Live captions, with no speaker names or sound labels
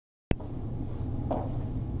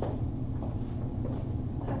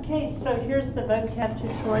Okay, so here's the vocab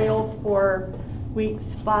tutorial for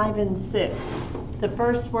weeks 5 and 6. The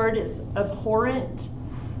first word is abhorrent,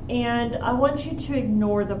 and I want you to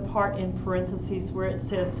ignore the part in parentheses where it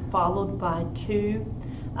says followed by to.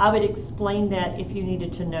 I would explain that if you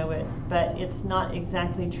needed to know it, but it's not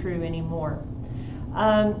exactly true anymore.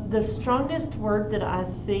 The strongest word that I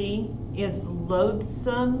see is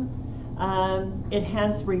loathsome. It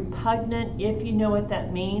has repugnant, if you know what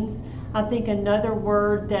that means. I think another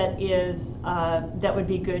word that is that would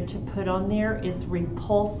be good to put on there is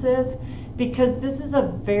repulsive, because this is a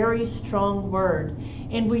very strong word,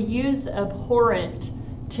 and we use abhorrent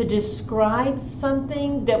to describe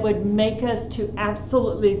something that would make us to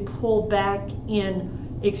absolutely pull back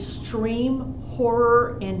in extreme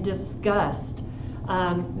horror and disgust.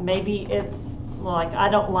 Maybe it's like, I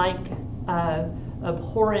don't like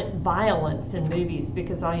abhorrent violence in movies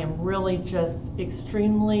because I am really just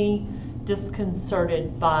extremely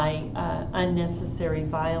disconcerted by unnecessary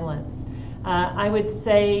violence. I would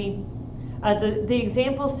say the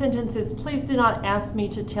example sentence is, please do not ask me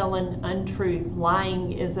to tell an untruth.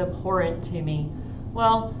 Lying is abhorrent to me.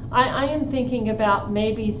 Well, I am thinking about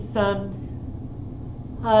maybe some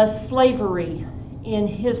slavery in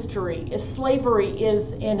history. Slavery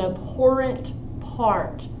is an abhorrent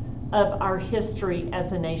part of our history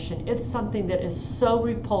as a nation. It's something that is so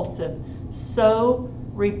repulsive, so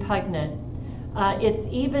repugnant. It's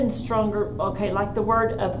even stronger, okay, like the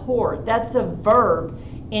word abhor, that's a verb,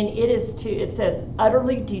 and it says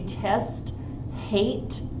utterly detest,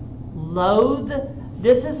 hate, loathe.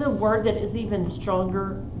 This is a word that is even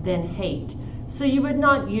stronger than hate. So you would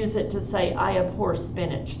not use it to say, I abhor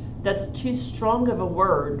spinach. That's too strong of a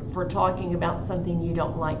word for talking about something you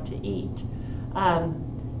don't like to eat.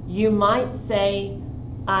 You might say,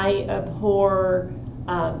 I abhor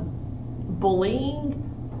bullying,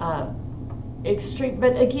 extreme,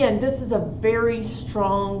 but again, this is a very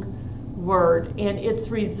strong word, and it's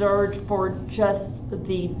reserved for just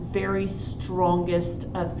the very strongest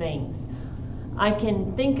of things. I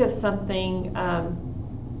can think of something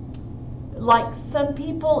like some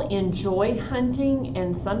people enjoy hunting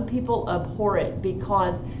and some people abhor it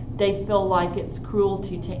because they feel like it's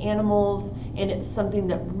cruelty to animals and it's something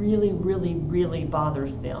that really, really, really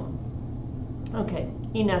bothers them. Okay,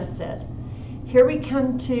 enough said. Here we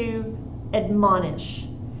come to admonish.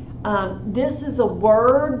 This is a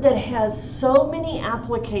word that has so many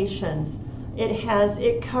applications.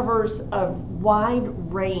 It covers a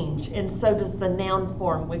wide range, and so does the noun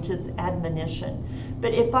form, which is admonition.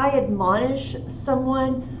 But if I admonish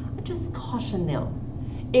someone, I just caution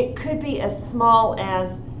them. It could be as small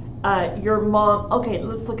as your mom, okay,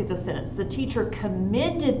 let's look at the sentence. The teacher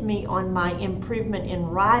commended me on my improvement in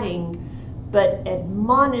writing, but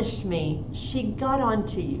admonished me. She got on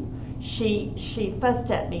to you. She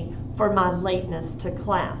fussed at me for my lateness to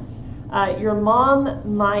class. Your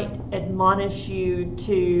mom might admonish you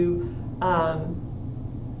to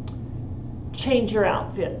change your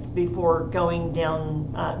outfits before going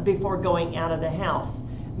out of the house.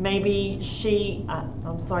 Maybe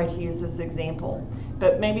I'm sorry to use this example,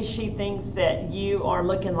 but maybe she thinks that you are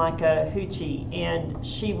looking like a hoochie and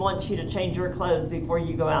she wants you to change your clothes before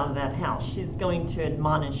you go out of that house. She's going to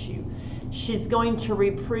admonish you. She's going to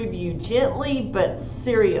reprove you gently but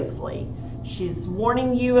seriously. She's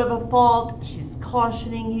warning you of a fault. She's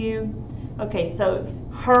cautioning you. Okay, so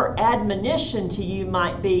her admonition to you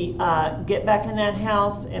might be, get back in that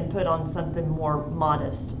house and put on something more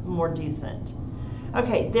modest, more decent.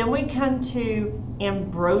 Okay, then we come to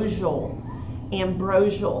ambrosial.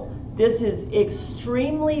 Ambrosial. This is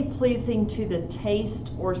extremely pleasing to the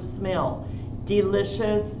taste or smell.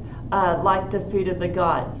 Delicious, like the food of the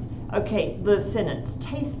gods. Okay, the sentence,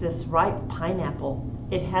 taste this ripe pineapple.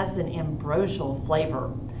 It has an ambrosial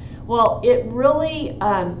flavor. Well, it really,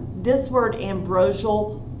 this word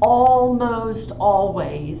ambrosial almost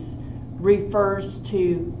always refers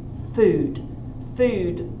to food.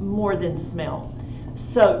 Food more than smell.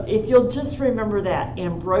 So if you'll just remember that,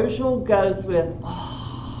 ambrosial goes with,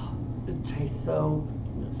 oh, it tastes so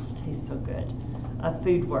good. A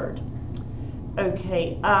food word.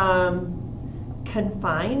 Okay,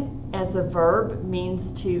 confine as a verb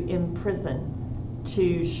means to imprison,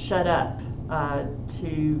 to shut up,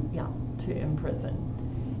 to imprison.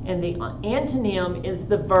 And the antonym is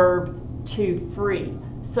the verb to free.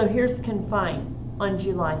 So here's confine. On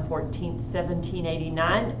July 14th,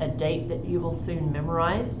 1789, a date that you will soon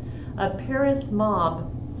memorize, a Paris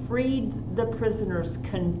mob freed the prisoners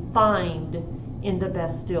confined in the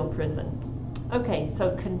Bastille prison. Okay,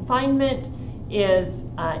 so confinement is,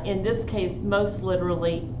 in this case, most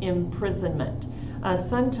literally imprisonment.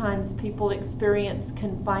 Sometimes people experience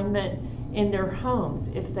confinement in their homes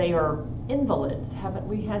if they are invalids. Haven't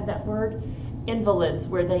we had that word? Invalids,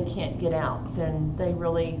 where they can't get out. Then they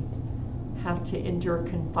really have to endure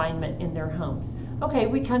confinement in their homes. Okay,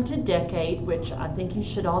 we come to decade, which I think you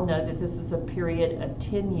should all know that this is a period of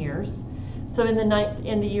 10 years. So in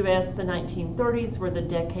the U.S., the 1930s were the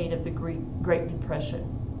decade of the Great Depression.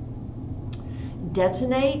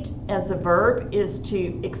 Detonate as a verb is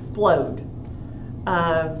to explode.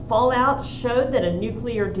 Fallout showed that a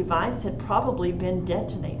nuclear device had probably been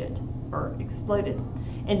detonated or exploded.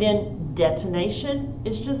 And then detonation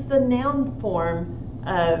is just the noun form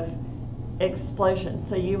of explosion.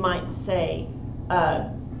 So you might say,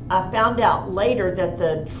 I found out later that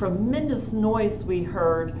the tremendous noise we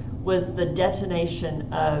heard was the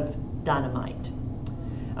detonation of dynamite.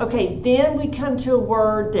 Okay, then we come to a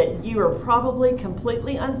word that you are probably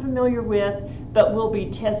completely unfamiliar with, but will be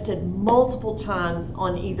tested multiple times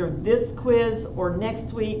on either this quiz or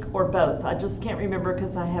next week or both. I just can't remember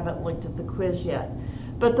because I haven't looked at the quiz yet.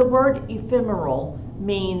 But the word ephemeral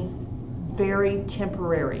means very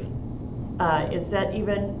temporary. Is that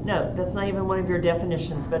even? No, that's not even one of your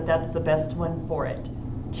definitions, but that's the best one for it.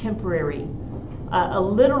 Temporary. A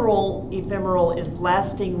literal ephemeral is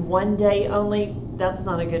lasting one day only. That's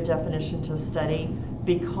not a good definition to study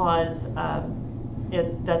because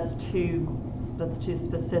that's too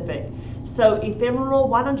specific. So ephemeral,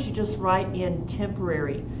 why don't you just write in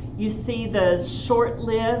temporary? You see the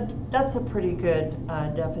short-lived, that's a pretty good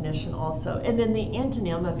definition also. And then the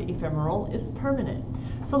antonym of ephemeral is permanent.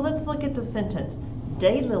 So let's look at the sentence.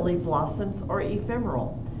 Daylily blossoms are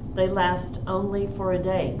ephemeral. They last only for a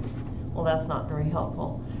day. Well, that's not very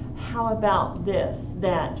helpful. How about this,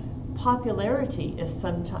 that popularity is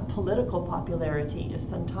sometimes, political popularity is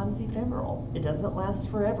sometimes ephemeral. It doesn't last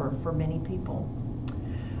forever for many people.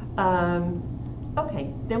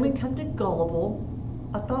 Okay, then we come to gullible.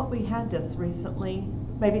 I thought we had this recently.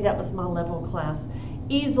 Maybe that was my level class.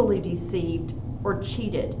 Easily deceived or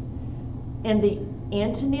cheated. And the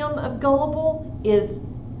antonym of gullible is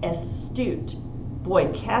astute.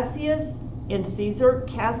 Boy, Cassius in Caesar,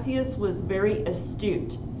 Cassius was very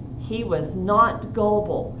astute. He was not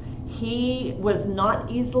gullible. He was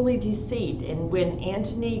not easily deceived. And when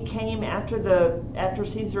Antony came after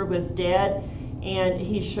Caesar was dead, and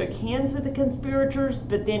he shook hands with the conspirators,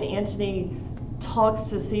 but then Antony talks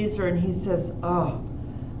to Caesar and he says, "Oh,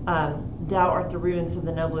 thou art the ruins of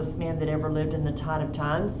the noblest man that ever lived in the tide of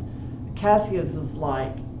times." Cassius is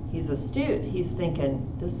like, he's astute. He's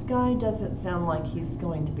thinking, this guy doesn't sound like he's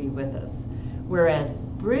going to be with us. Whereas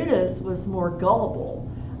Brutus was more gullible.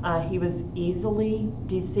 He was easily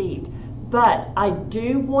deceived. But I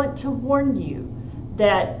do want to warn you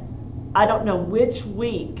that I don't know which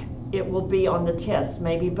week it will be on the test,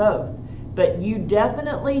 maybe both. But you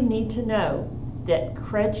definitely need to know that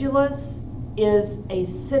credulous is a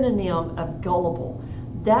synonym of gullible.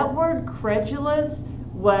 That word credulous,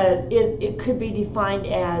 it could be defined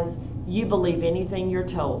as you believe anything you're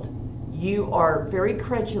told. You are very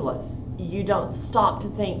credulous. You don't stop to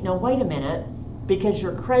think, no, wait a minute, because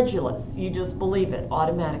you're credulous. You just believe it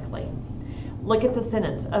automatically. Look at the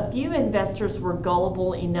sentence. A few investors were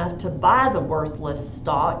gullible enough to buy the worthless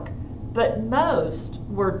stock, but most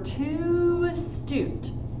were too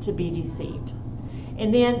astute to be deceived.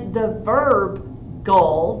 And then the verb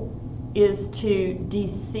gull is to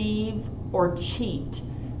deceive or cheat.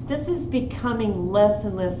 This is becoming less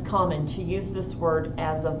and less common to use this word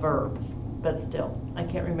as a verb, but still, I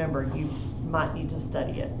can't remember. You might need to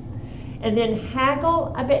study it. And then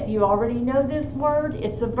haggle, I bet you already know this word.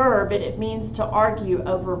 It's a verb and it means to argue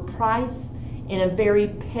over price in a very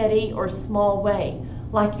petty or small way,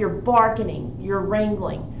 like you're bargaining, you're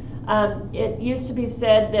wrangling. It used to be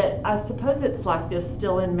said that, I suppose it's like this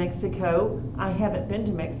still in Mexico. I haven't been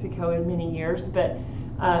to Mexico in many years, but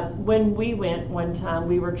when we went one time,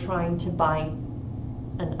 we were trying to buy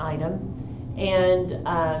an item, and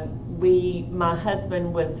my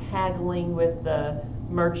husband was haggling with the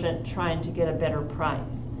merchant trying to get a better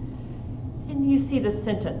price. And you see the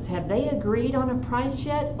sentence, have they agreed on a price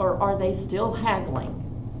yet, or are they still haggling?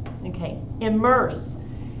 Okay, immerse.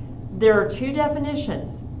 There are two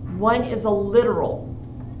definitions. One is a literal,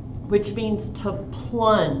 which means to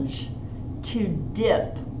plunge, to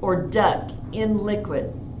dip or duck in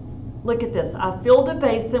liquid. Look at this. I filled a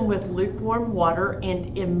basin with lukewarm water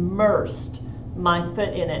and immersed my foot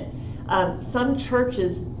in it. Some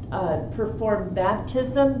churches perform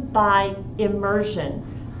baptism by immersion.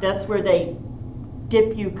 That's where they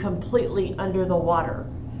dip you completely under the water.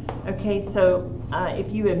 Okay, so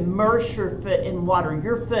if you immerse your foot in water,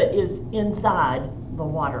 your foot is inside the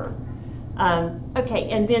water. Okay,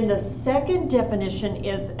 and then the second definition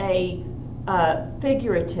is a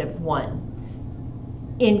figurative one.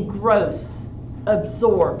 Engross,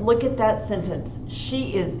 absorb. Look at that sentence.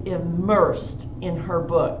 She is immersed in her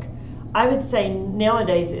book. I would say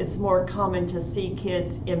nowadays it's more common to see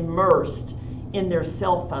kids immersed in their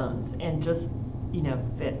cell phones and just,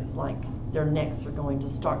 fixed, like their necks are going to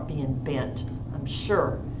start being bent, I'm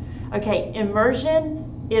sure. Okay,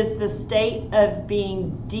 immersion is the state of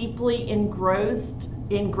being deeply engrossed,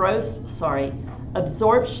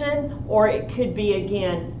 absorption, or it could be,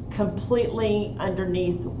 again, completely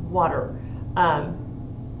underneath water.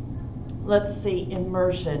 Let's see,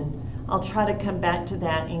 immersion. I'll try to come back to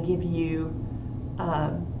that and give you,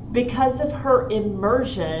 because of her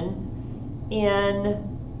immersion in,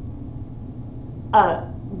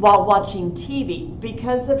 while watching TV,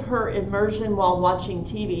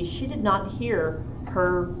 she did not hear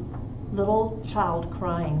her little child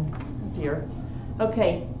crying, dear.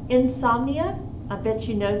 Okay, insomnia, I bet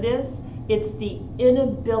you know this. It's the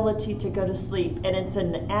inability to go to sleep, and it's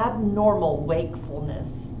an abnormal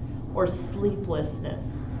wakefulness or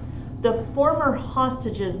sleeplessness. The former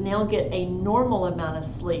hostages now get a normal amount of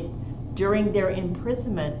sleep. During their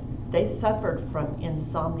imprisonment, they suffered from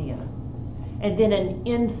insomnia. And then an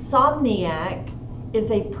insomniac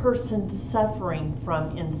is a person suffering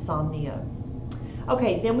from insomnia.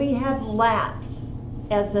 Okay, then we have lapse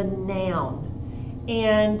as a noun,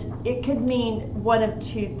 and it could mean one of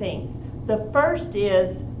two things. The first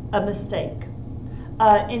is a mistake,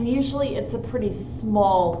 and usually it's a pretty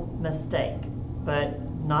small mistake, but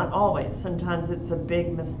not always. Sometimes it's a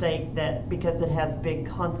big mistake because it has big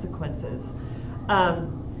consequences.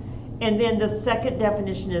 And then the second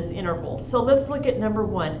definition is interval. So let's look at number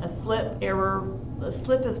one, a slip, error. A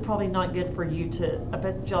slip is probably not good for you I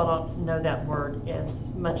bet y'all don't know that word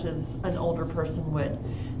as much as an older person would.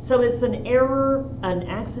 So it's an error, an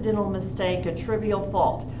accidental mistake, a trivial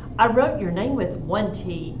fault. I wrote your name with one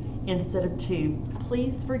T instead of two.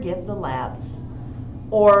 Please forgive the lapse.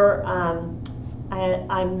 Or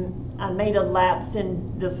I made a lapse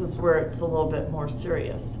in, this is where it's a little bit more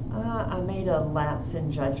serious. I made a lapse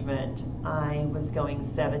in judgment. I was going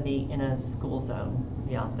 70 in a school zone.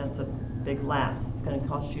 Yeah, that's a big lapse. It's going to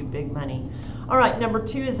cost you big money. All right, number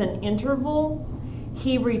two is an interval.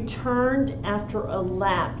 He returned after a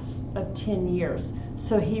lapse of 10 years.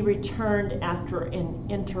 So he returned after an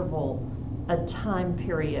interval, a time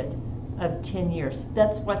period of 10 years.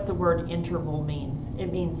 That's what the word interval means.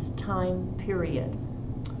 It means time period.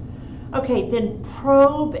 Okay, then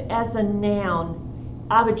probe as a noun,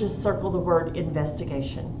 I would just circle the word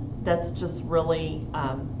investigation. That's just really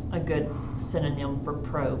a good synonym for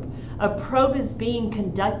probe. A probe is being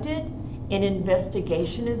conducted, an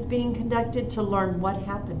investigation is being conducted to learn what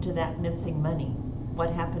happened to that missing money,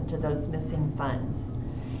 what happened to those missing funds.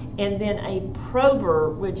 And then a prober,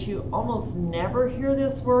 which you almost never hear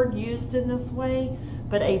this word used in this way,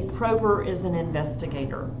 but a prober is an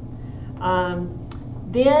investigator.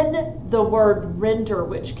 Then the word render,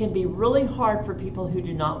 which can be really hard for people who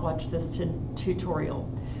do not watch this tutorial.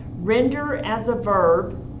 Render as a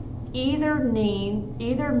verb either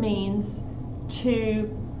means to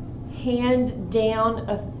hand down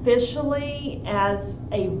officially as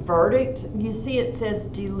a verdict. You see it says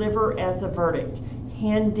deliver as a verdict.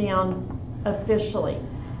 Hand down officially.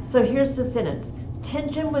 So here's the sentence.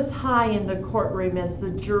 Tension was high in the courtroom as the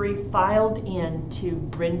jury filed in to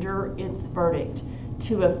render its verdict,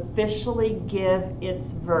 to officially give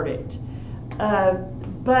its verdict.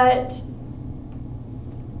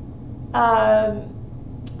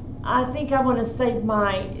 I think I want to save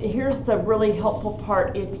here's the really helpful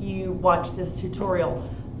part if you watch this tutorial.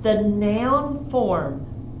 The noun form,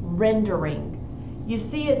 rendering. You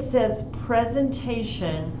see it says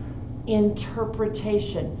presentation,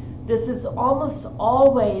 interpretation. This is almost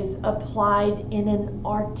always applied in an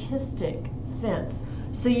artistic sense.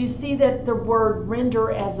 So you see that the word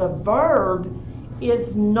render as a verb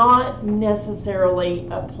is not necessarily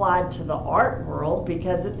applied to the art world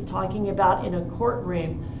because it's talking about in a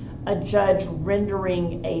courtroom a judge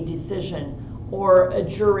rendering a decision or a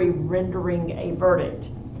jury rendering a verdict.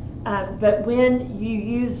 But when you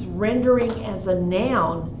use rendering as a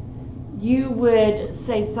noun, you would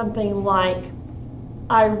say something like,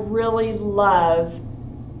 I really love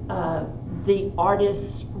the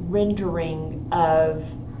artist's rendering of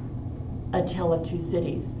A Tale of Two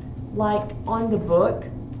Cities. Like on the book,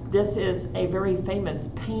 this is a very famous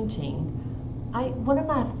painting. One of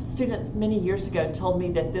my students many years ago told me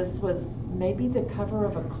that this was maybe the cover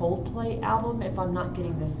of a Coldplay album, if I'm not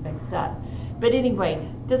getting this mixed up. But anyway,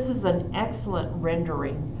 this is an excellent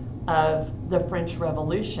rendering of the French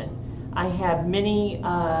Revolution. I have many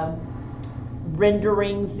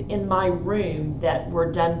renderings in my room that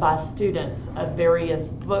were done by students of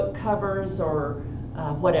various book covers or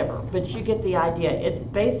whatever, but you get the idea. It's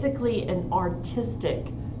basically an artistic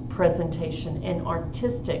presentation, an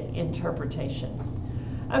artistic interpretation.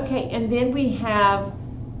 Okay, and then we have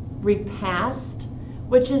repast,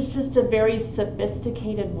 which is just a very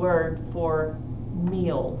sophisticated word for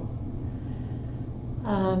meal.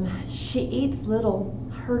 She eats little.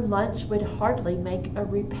 Her lunch would hardly make a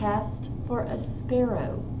repast for a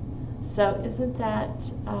sparrow. So isn't that,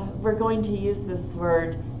 we're going to use this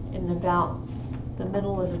word in about the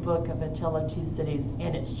middle of the book of A Tale of Two Cities,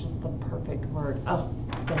 and it's just the perfect word. Oh,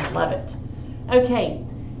 I'm gonna love it. Okay,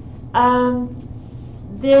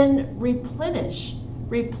 then replenish.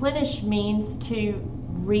 Replenish means to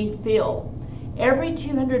refill. Every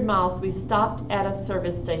 200 miles we stopped at a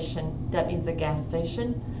service station, that means a gas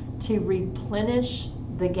station, to replenish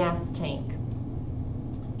the gas tank.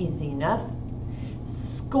 Easy enough.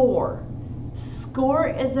 Score. Score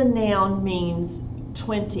as a noun means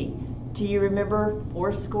 20. Do you remember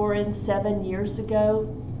fourscore years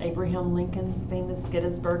ago, Abraham Lincoln's famous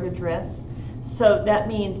Gettysburg Address? So that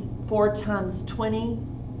means 4 times 20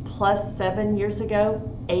 plus 7 years ago,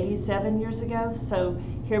 87 years ago. So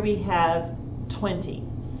here we have 20.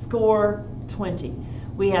 Score 20.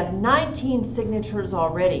 We have 19 signatures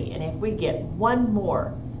already, and if we get one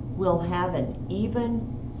more, we'll have an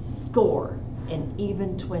even score, an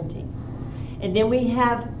even 20. And then we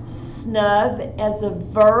have snub as a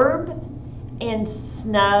verb and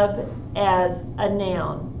snub as a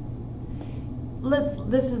noun.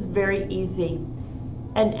 This is very easy.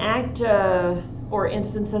 An act or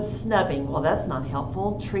instance of snubbing. Well, that's not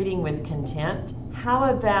helpful. Treating with contempt.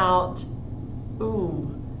 How about,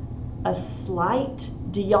 a slight?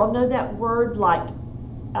 Do y'all know that word? Like,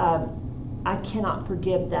 I cannot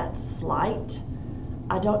forgive that slight.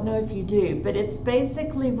 I don't know if you do, but it's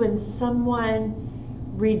basically when someone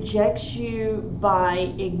rejects you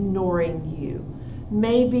by ignoring you.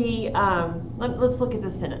 Maybe, let's look at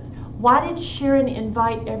the sentence. Why did Sharon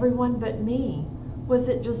invite everyone but me? Was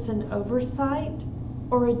it just an oversight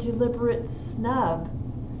or a deliberate snub?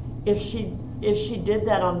 If she did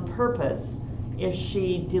that on purpose, if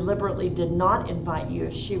she deliberately did not invite you,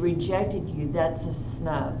 if she rejected you, that's a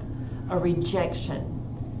snub, a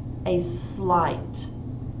rejection, a slight.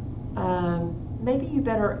 Maybe you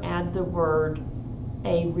better add the word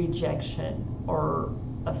a rejection or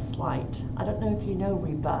a slight. I don't know if you know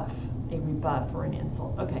rebuff, a rebuff or an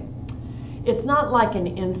insult. Okay. It's not like an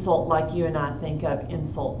insult like you and I think of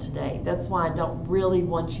insult today. That's why I don't really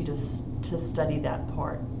want you to study that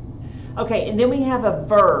part. Okay, and then we have a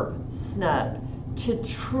verb, snub, to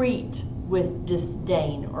treat with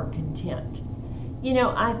disdain or contempt. You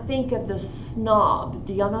know, I think of the snob.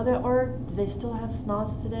 Do y'all know that word? Do they still have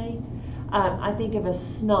snobs today? I think of a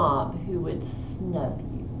snob who would snub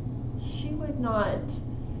you. She would not,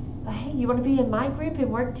 hey, you want to be in my group and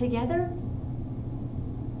work together?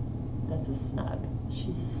 That's a snub.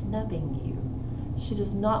 She's snubbing you. She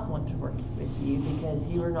does not want to work with you because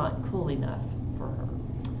you are not cool enough for her.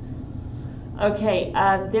 Okay,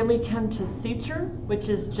 then we come to suture, which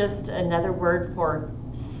is just another word for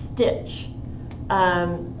stitch.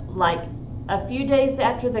 Like a few days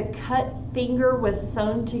after the cut finger was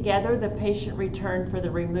sewn together, the patient returned for the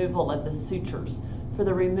removal of the sutures, for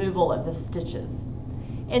the removal of the stitches.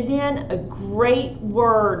 And then a great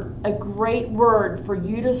word for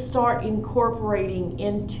you to start incorporating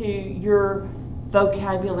into your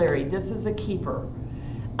vocabulary. This is a keeper.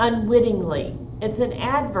 Unwittingly. It's an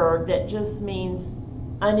adverb that just means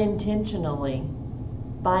unintentionally,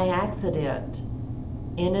 by accident,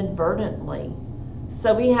 inadvertently.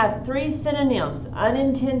 So we have 3 synonyms: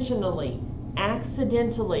 unintentionally,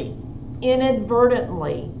 accidentally,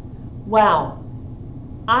 inadvertently. Wow.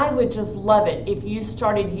 I would just love it if you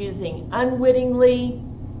started using unwittingly,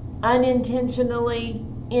 unintentionally,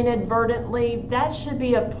 inadvertently. That should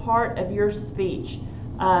be a part of your speech.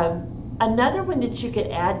 Another one that you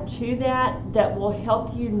could add to that will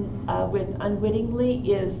help you with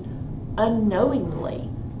unwittingly is unknowingly.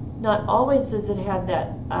 Not always does it have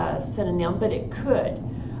that synonym, but it could.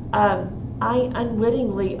 I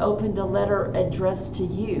unwittingly opened a letter addressed to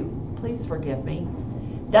you. Please forgive me.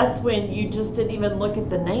 That's when you just didn't even look at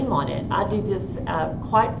the name on it. I do this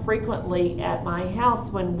quite frequently at my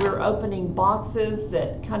house when we're opening boxes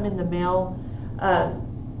that come in the mail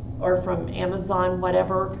or from Amazon,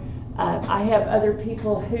 whatever. I have other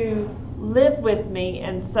people who live with me,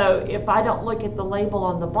 and so if I don't look at the label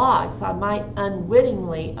on the box, I might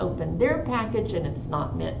unwittingly open their package and it's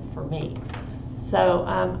not meant for me. So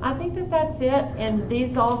I think that that's it, and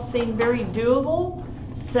these all seem very doable.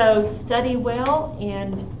 So study well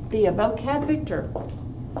and be a vocab victor.